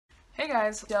Hey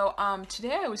guys, so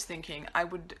today I was thinking I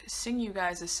would sing you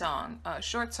guys a song, a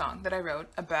short song that I wrote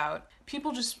about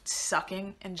people just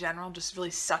sucking in general, just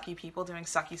really sucky people doing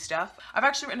sucky stuff. I've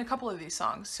actually written a couple of these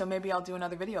songs, so maybe I'll do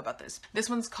another video about this. This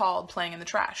one's called Playing in the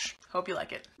Trash. Hope you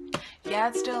like it. Yeah,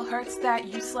 it still hurts that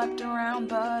you slept around,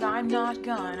 but I'm not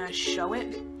gonna show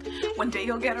it. One day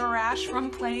you'll get a rash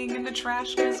from playing in the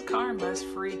trash, 'cause karma's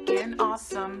freaking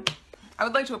awesome. I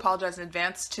would like to apologize in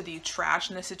advance to the trash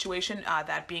in this situation,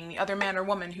 that being the other man or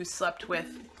woman who slept with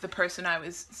the person I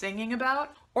was singing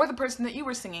about, or the person that you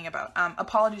were singing about.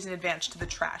 Apologies in advance to the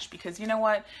trash, because you know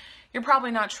what? You're probably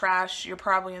not trash, you're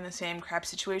probably in the same crap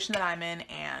situation that I'm in,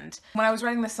 and when I was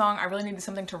writing this song, I really needed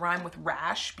something to rhyme with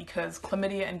rash, because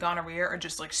chlamydia and gonorrhea are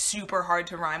just like super hard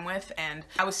to rhyme with, and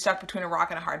I was stuck between a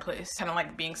rock and a hard place, kind of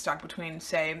like being stuck between,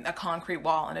 say, a concrete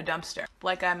wall and a dumpster.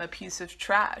 Like I'm a piece of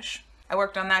trash. I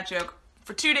worked on that joke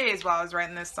for 2 days while I was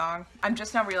writing this song. I'm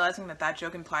just now realizing that that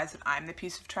joke implies that I'm the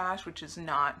piece of trash, which is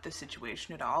not the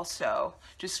situation at all, so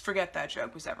just forget that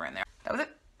joke was ever in there. That was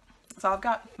it. That's all I've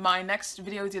got. My next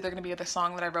video is either going to be the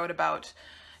song that I wrote about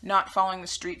not following the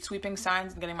street sweeping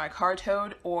signs and getting my car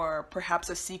towed, or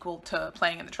perhaps a sequel to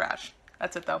Playing in the Trash.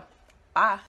 That's it though. Bye.